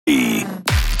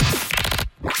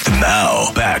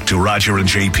Now, back to Roger and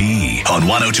JP on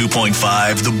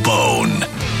 102.5 The Bone.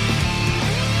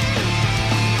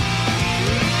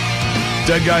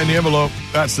 Dead guy in the envelope.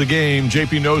 That's the game.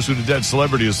 JP knows who the dead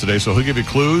celebrity is today, so he'll give you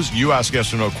clues. You ask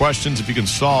yes or no questions. If you can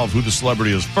solve who the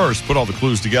celebrity is first, put all the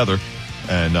clues together,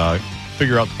 and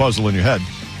figure out the puzzle in your head,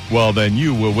 well, then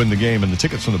you will win the game and the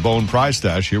tickets from the Bone Prize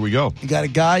Stash. Here we go. You got a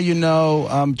guy you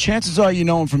know. Chances are you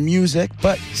know him from music,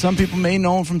 but some people may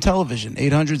know him from television.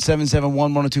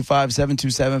 800-771-1025,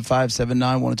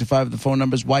 727-579-1025. The phone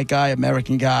number is white guy,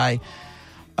 American guy.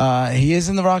 He is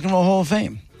in the Rock and Roll Hall of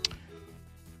Fame.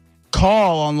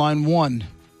 Call on line 1.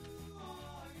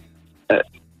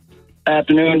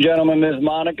 Afternoon, gentlemen, Ms.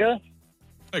 Monica.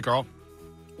 Hey, Carl.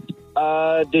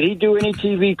 Did he do any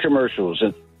TV commercials?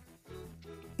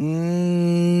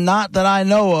 Not that I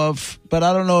know of, but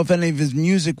I don't know if any of his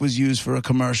music was used for a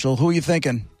commercial. Who are you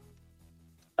thinking?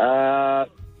 I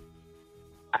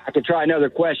could try another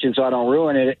question so I don't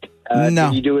ruin it. No.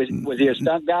 Was he a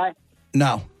stunt guy?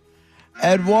 No.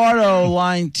 Eduardo,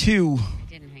 line 2.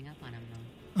 Didn't hang up on him,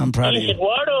 though. I'm proud of It's you.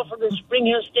 Eduardo from the Spring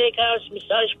Hill Steakhouse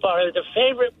massage parlor, the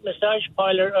favorite massage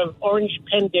parlor of Orange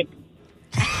Pendick.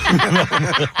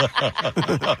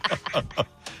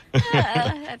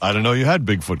 I didn't know you had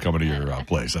Bigfoot coming to your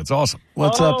place. That's awesome.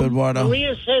 What's up, Eduardo?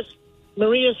 Maria says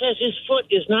his foot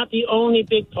is not the only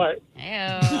big part.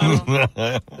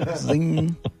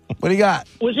 Zing. What do you got?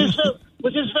 Was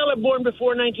this fella born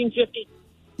before 1950?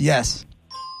 Yes.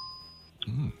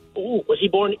 Ooh, was he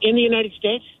born in the United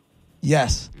States?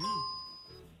 Yes.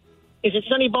 Is it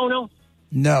Sonny Bono?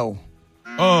 No.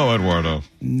 Oh, Eduardo.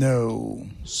 No.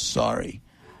 Sorry.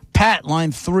 Pat,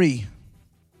 line 3.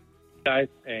 Guys,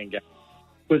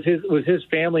 was his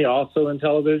family also in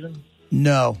television?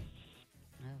 No.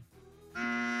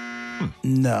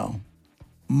 No.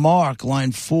 Mark,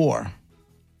 line 4.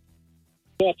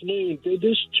 Good afternoon. Did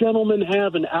this gentleman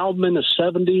have an album in the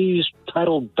 70s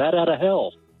titled Bat Out of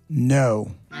Hell?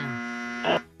 No.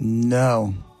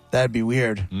 No. That'd be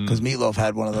weird, because Meatloaf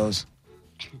had one of those.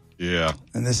 Yeah.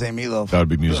 And this ain't Meatloaf. That would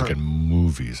be music and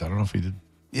movies. I don't know if he did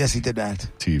Yes, he did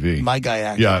act. TV. My guy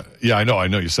acted. Yeah, I know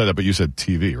you said that, but you said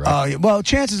TV, right? Oh, yeah. Well,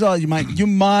 chances are you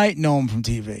might know him from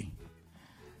TV.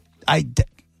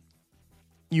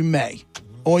 You may.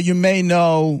 Or you may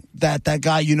know that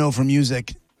guy you know from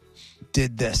music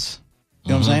did this.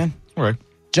 You know what I'm saying? All right.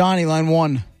 Johnny, line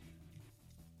 1.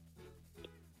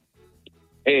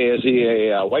 Hey, is he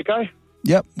a white guy?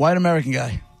 Yep, white American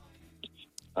guy.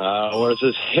 Was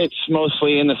his hits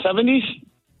mostly in the 70s?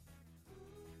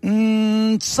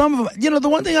 Some of them. The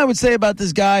one thing I would say about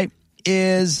this guy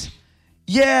is,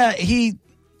 yeah, he's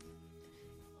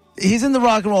in the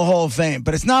Rock and Roll Hall of Fame,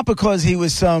 but it's not because he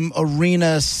was some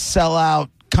arena sellout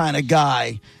kind of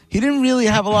guy. He didn't really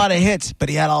have a lot of hits, but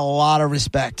he had a lot of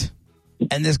respect.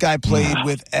 And this guy played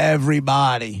with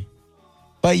everybody.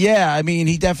 But yeah, I mean,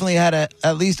 he definitely had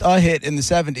at least a hit in the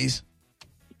 70s.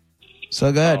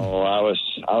 So go ahead. Oh, I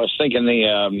was thinking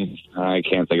I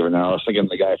can't think of it now. I was thinking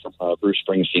the guy from Bruce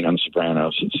Springsteen on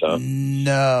Sopranos. So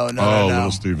No. Little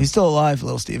Steven. He's still alive,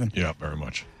 Little Steven. Yeah, very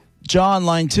much. John,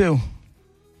 line 2.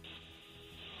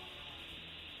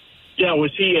 Yeah,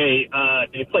 was he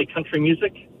did he play country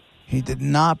music? He did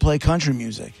not play country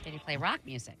music. Did he play rock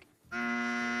music?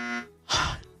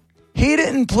 He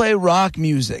didn't play rock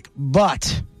music,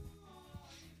 but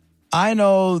I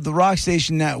know the rock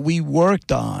station that we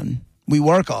work on,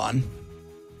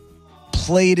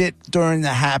 played it during the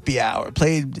happy hour,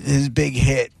 played his big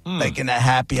hit, like in a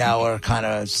happy hour kind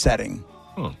of setting.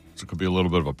 So it could be a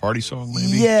little bit of a party song,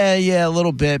 maybe? Yeah, a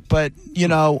little bit. But,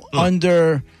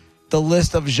 under the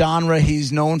list of genre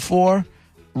he's known for,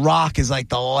 rock is like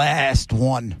the last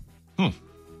one.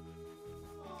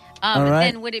 All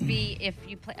right. Then would it be if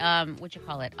you play, what you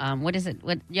call it? What is it?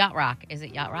 What yacht rock? Is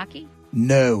it yacht rocky?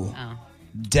 No. Oh.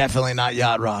 Definitely not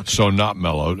yacht rock. So not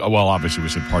mellow. Well, obviously we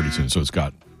said party tune, so it's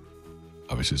got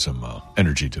obviously some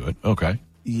energy to it. Okay.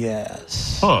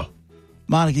 Yes. Huh.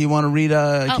 Monica, you want to read?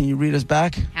 Can you read us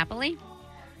back? Happily.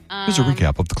 Here's a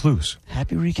recap of the clues.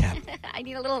 Happy recap. I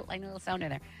need a little sounder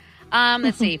there.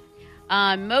 Let's see.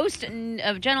 Most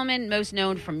gentlemen most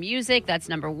known from music. That's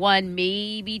number 1.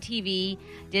 Maybe TV.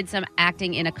 Did some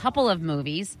acting in a couple of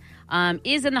movies.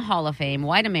 Is in the Hall of Fame.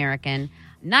 White American.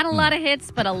 Not a lot of hits,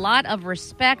 but a lot of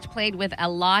respect. Played with a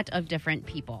lot of different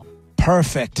people.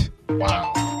 Perfect.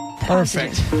 Wow.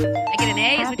 Perfect. I get an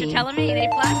A. Is what you're telling me?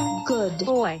 An A+? Good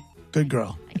boy. Good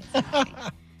girl.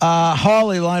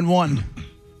 Harley, line 1.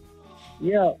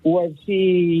 Yeah, was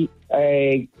he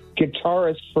a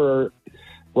guitarist for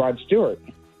Rod Stewart?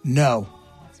 No.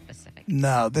 Specific.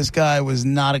 No, this guy was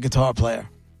not a guitar player.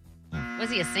 Was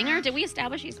he a singer? Did we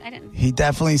establish I didn't. He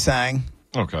definitely sang.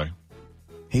 Okay.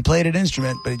 He played an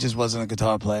instrument, but he just wasn't a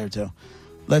guitar player, too.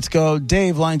 Let's go.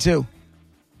 Dave, line 2.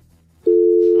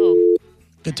 Oh.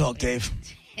 Good talk, Dave.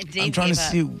 Dave I'm trying to gave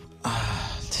see.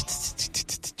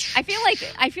 I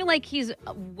feel like he's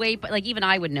way, like, even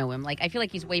I would know him. Like, I feel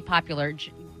like he's way popular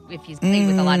if he's played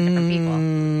with a lot of different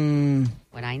people.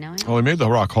 Would I know him? Well, he made the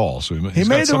Rock Hall, so He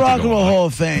made the Rock and Roll Hall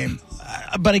of Fame.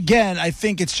 But again, I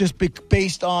think it's just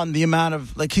based on the amount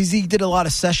of, like, he did a lot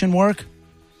of session work.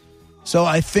 So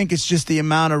I think it's just the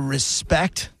amount of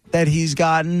respect that he's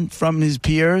gotten from his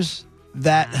peers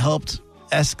that helped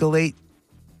escalate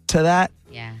to that.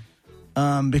 Yeah.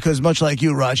 Because much like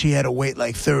you, Raj, he had to wait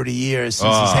like 30 years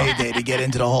since his heyday to get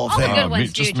into the Hall of Fame. Good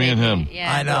ones just do, me and him.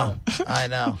 Yeah. I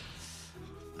know.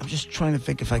 I'm just trying to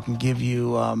think if I can give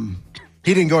you.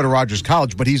 He didn't go to Rogers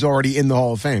College, but he's already in the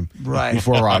Hall of Fame. Right.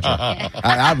 Before Roger.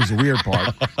 That was the weird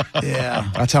part. Yeah.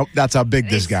 That's how big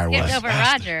this guy Skipped was. over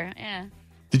Roger. Yeah.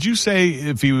 Did you say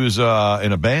if he was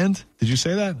in a band? Did you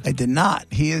say that? I did not.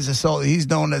 He is a solo. He's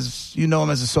known as, you know him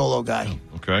as a solo guy.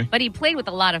 Okay. But he played with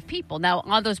a lot of people. Now,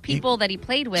 all those people that he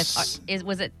played with,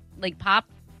 was it like top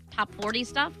 40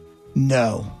 stuff?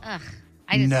 No. Ugh.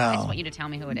 I just want you to tell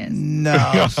me who it is. No.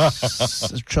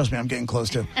 Trust me, I'm getting close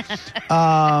to.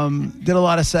 Did a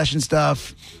lot of session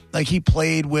stuff. Like he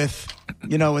played with,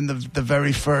 in the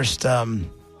very first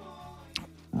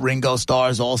Ringo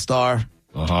Starr's All-Star,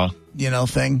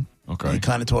 thing. Okay. He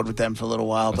kind of toured with them for a little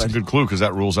while. That's but a good clue because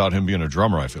that rules out him being a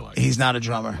drummer, I feel like. He's not a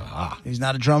drummer. He's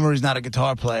not a drummer. He's not a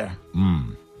guitar player.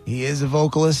 He is a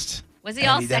vocalist. Was he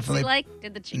all sexy like?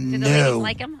 Did the ladies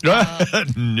like him? No.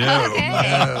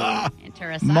 Okay.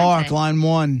 Interesting. Mark, line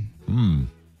 1. I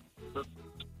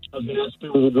was going to ask if he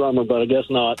was a drummer, but I guess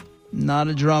not. Not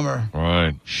a drummer. All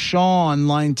right. Sean,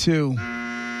 line 2.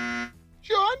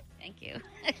 Sean? Thank you.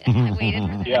 I waited for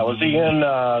that. Yeah, was he in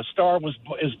Star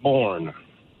is Born?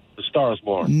 The Star is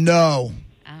Born. No.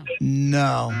 Oh.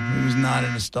 No. He was not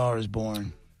in A Star is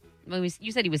Born. Well,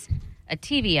 you said he was a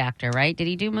TV actor, right? Did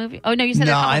he do movies? Oh, no, you said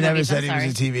No, a couple I never movies. said he was a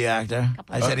TV actor.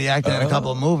 I said he acted in a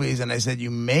couple of movies, and I said you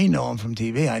may know him from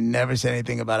TV. I never said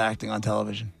anything about acting on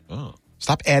television. Oh.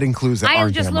 Stop adding clues that I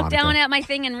aren't just there, looked Monica. down at my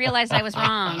thing and realized I was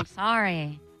wrong.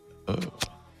 Sorry. Who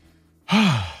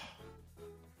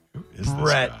is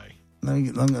Brett.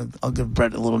 this guy? I'll give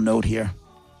Brett a little note here.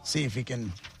 See if he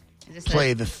can Is this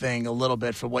play a the thing a little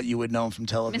bit for what you would know from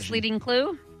television. misleading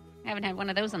clue? I haven't had one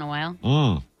of those in a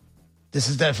while. This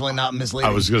is definitely not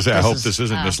misleading. I was going to say, I hope this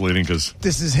isn't misleading because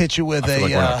This is hit you with I feel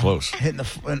like we're not close. hit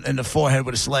in the forehead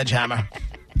with a sledgehammer.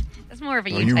 That's more of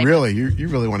a Oh, you you type.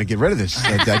 really want to get rid of this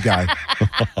that guy.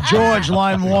 George,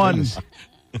 line 1.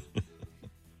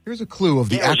 Here's a clue of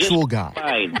the Yeah, was this actual guy.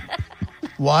 blind?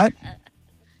 What?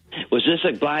 Was this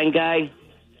a blind guy?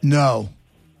 No.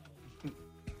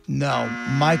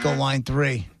 Michael, line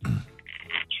 3.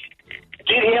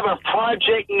 Did he have a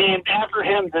project named after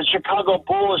him? The Chicago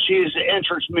Bulls use the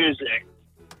entrance music.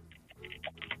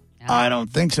 I don't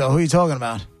think so. Who are you talking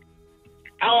about?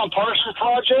 Alan Parsons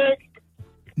Project?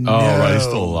 No. Oh, right. He's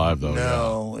still alive, though.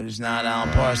 No, it is not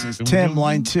Alan Parsons. Tim,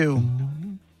 line 2.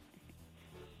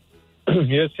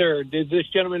 Yes, sir. Did this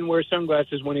gentleman wear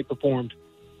sunglasses when he performed?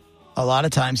 A lot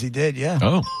of times he did, yeah.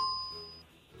 Oh.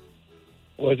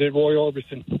 Was it Roy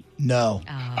Orbison? No.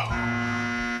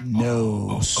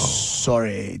 No.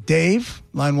 Sorry. Dave,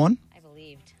 line 1. I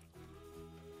believed.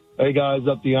 Hey, guys,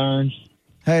 up the irons.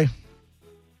 Hey.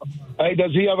 Hey,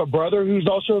 does he have a brother who's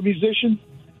also a musician?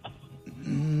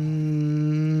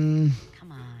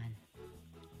 Come on.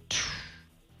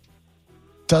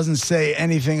 Doesn't say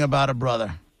anything about a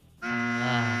brother.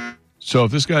 So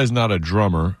if this guy's not a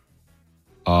drummer,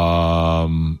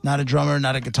 not a drummer,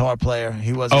 not a guitar player.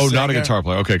 He was. not a singer. guitar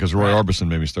player. Okay, because Roy Orbison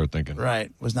made me start thinking.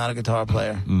 Right, was not a guitar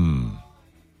player.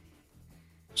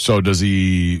 So does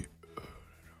he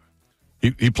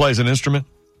plays an instrument?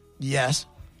 Yes.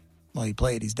 Well, he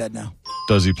played. He's dead now.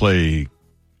 Does he play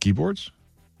keyboards?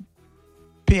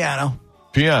 Piano.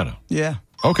 Piano. Yeah.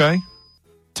 Okay.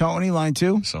 Tony, line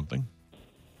 2. Something.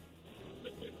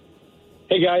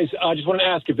 Hey, guys, I just want to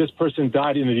ask if this person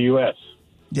died in the U.S.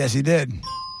 Yes, he did.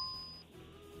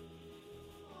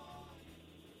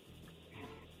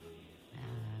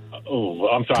 Oh,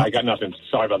 I'm sorry. I got nothing.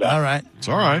 Sorry about that. All right. It's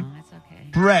all right. Oh, that's okay.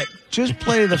 Brett, just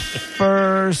play the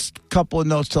first couple of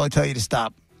notes till I tell you to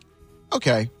stop.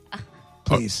 Okay.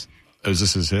 Please. Is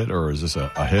this his hit or is this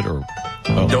a hit or?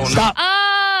 Oh. Don't stop.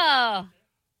 Oh.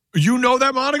 You know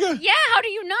that, Monica? Yeah, how do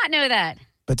you not know that?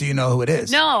 But do you know who it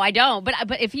is? No, I don't. But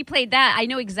if he played that, I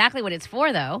know exactly what it's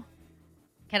for, though.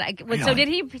 Can I? So did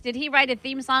he write a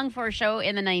theme song for a show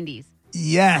in the 90s?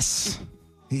 Yes.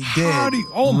 He did.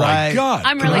 Oh, my God.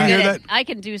 I'm Can really I good hear at I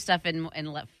can do stuff in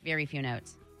very few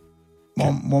notes.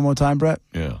 One more time, Brett.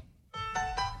 Yeah.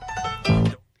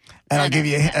 And I'll give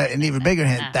you an even bigger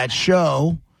hint. That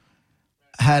show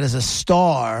had as a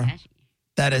star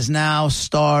that is now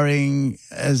starring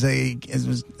as a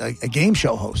game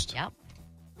show host. Yep.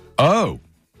 Oh.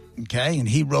 Okay, and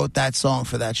he wrote that song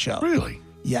for that show. Really?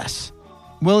 Yes.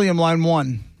 William, line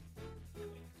 1.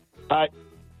 I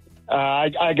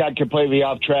got completely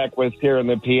off track with hearing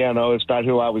the piano. It's not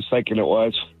who I was thinking it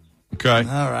was. Okay.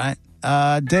 All right.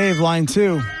 Dave, line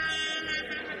 2.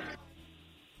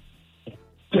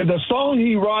 Did the song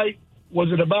he write, was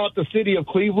it about the city of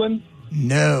Cleveland?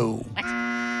 No.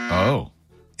 Oh.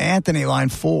 Anthony, line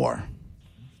 4.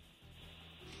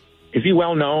 Is he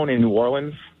well known in New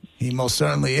Orleans? He most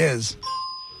certainly is.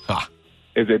 Huh.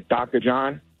 Is it Dr.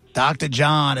 John? Dr.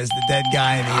 John is the dead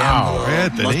guy in the envelope.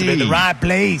 Anthony. Must have been the right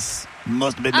place.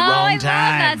 Must have been the wrong I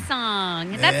time. love that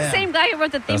song. That's the same guy who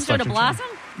wrote the theme That's song to Dr. Blossom?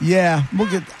 Yeah,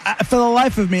 we'll get. For the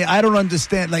life of me, I don't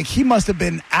understand. Like, he must have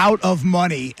been out of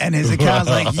money, and his account's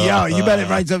like, "Yo, you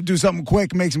better do something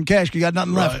quick, make some cash. 'Cause you got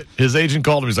nothing left." His agent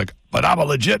called him. He's like, "But I'm a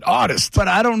legit artist." But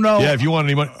I don't know. Yeah, if you want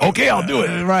any money, okay, I'll do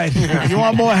it. Right. You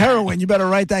want more heroin? You better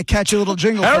write that catchy little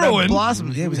jingle. Heroin? For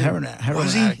Blossom. Yeah, it was heroin.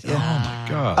 Was he? Addict, yeah. Oh my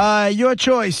God. Your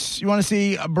choice. You want to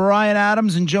see Bryan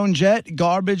Adams and Joan Jett,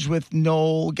 Garbage with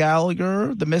Noel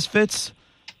Gallagher, The Misfits,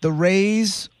 The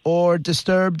Rays, or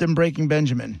Disturbed and Breaking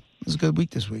Benjamin? It was a good week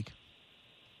this week.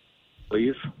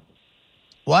 Please.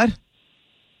 What?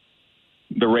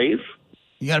 The Rays?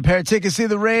 You got a pair of tickets to see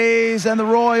the Rays and the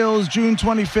Royals June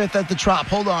 25th at the Trop.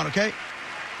 Hold on, okay?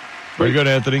 Very good,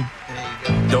 Anthony.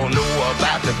 Don't know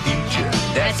about the future.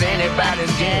 That's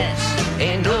anybody's guess.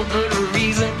 Ain't no good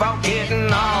reason for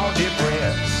getting all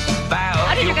depressed.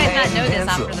 How did you guys not know this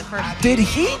after the first? Did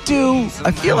he do?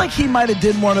 I feel like he might have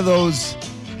did one of those.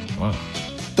 Wow.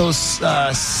 Those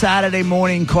Saturday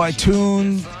morning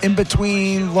cartoon in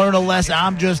between, learn a lesson.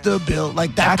 I'm just a bill,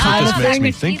 like that That's what kind this of makes thing.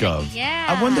 me think of. Yeah.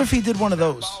 I wonder if he did one of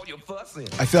those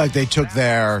I feel like they took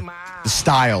the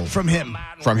style from him.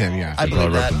 Yeah. I They believe probably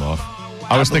ripped that. him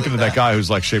off. I was thinking of that guy who's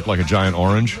like shaped like a giant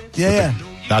orange. Yeah.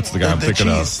 That's the guy I'm the thinking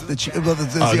cheese, of. The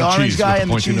orange cheese guy with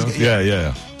and the the pointy cheese nose. guy.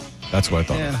 Yeah. That's what I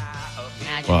thought. Yeah.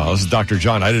 Wow, this is Dr.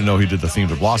 John. I didn't know he did the theme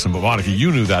to Blossom, but Monica,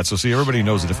 you knew that. So see, everybody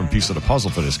knows a different piece of the puzzle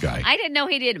for this guy. I didn't know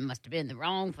he did. It must have been the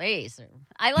wrong place.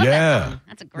 I love Yeah. that song.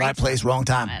 That's a great Right place, song. wrong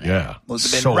time. Yeah. Must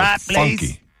have been So right place.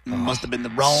 funky. Must have been the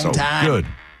wrong So time. good.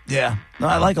 Yeah. No,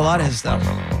 I like a lot of his stuff.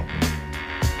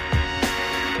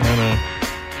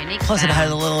 Unique Plus, it sound.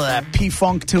 has a little of that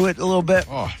P-funk to it, a little bit.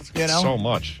 Oh, You know? so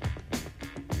much.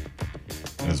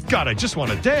 God, I just want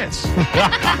to dance. Roger.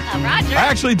 I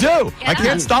actually do. I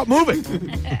can't stop moving.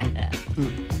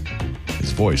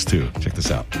 His voice, too. Check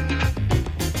this out.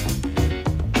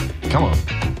 Come on.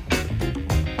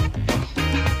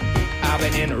 I've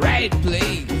been in the right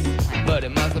place, but it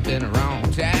must have been the wrong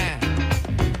time.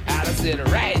 I'd have said the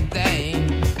right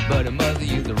thing, but it must have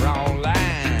used the wrong line.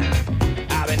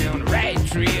 I've been on the right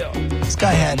trail. This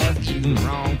guy had must have used the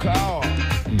wrong car.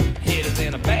 Head is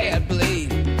in a bad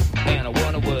place, and I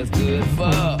wonder what's good for.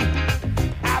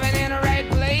 I've been in the right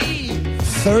place.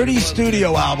 30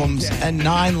 studio albums and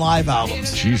 9 live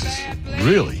albums. Jesus.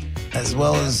 Really? As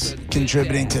well as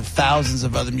contributing to thousands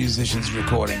of other musicians'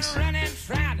 recordings.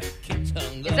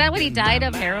 Is that when he died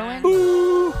of heroin?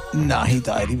 No, he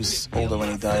died. He was older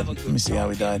when he died. Let me see how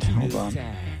he died. Hold on.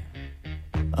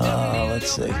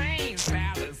 Let's see.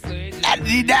 And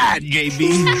he died,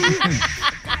 JB.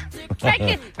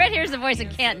 Brett hears the voice and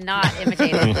can't not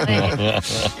imitate it.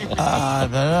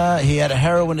 He had a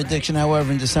heroin addiction.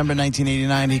 However, in December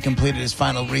 1989, he completed his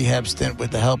final rehab stint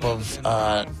with the help of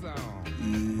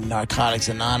Narcotics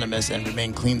Anonymous and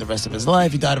remained clean the rest of his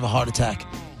life. He died of a heart attack.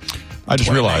 I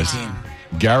just realized 2019.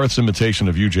 Garrett's imitation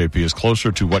of you, JP, is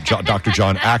closer to what Dr.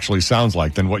 John actually sounds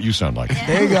like than what you sound like.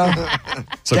 There you go.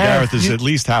 So Gareth, Gareth is at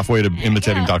least halfway to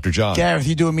imitating Dr. John. Gareth,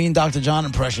 you do a mean Dr. John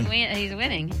impression. He's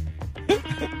winning.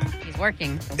 He's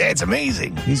working. That's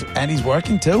amazing. He's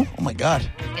working too? Oh my God.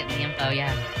 He's getting the info,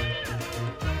 yeah.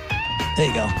 There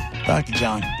you go. Dr.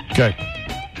 John. Okay.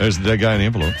 There's the dead guy in the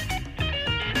envelope.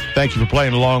 Thank you for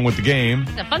playing along with the game.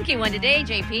 It's a funky one today,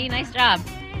 JP. Nice job.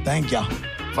 Thank you.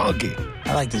 Funky.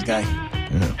 I like this guy.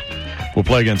 Yeah. We'll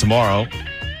play again tomorrow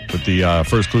with the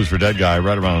first clues for Dead Guy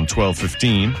right around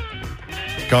 12:15.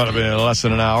 Coming up in less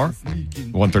than an hour,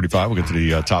 1:35. We'll get to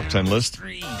the top 10 list.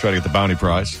 Try to get the bounty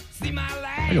prize.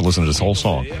 I can listen to this whole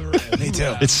song. Me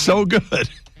too. It's so good.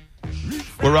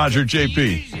 We're Roger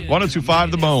JP.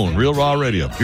 102.5 The Bone, Real Raw Radio.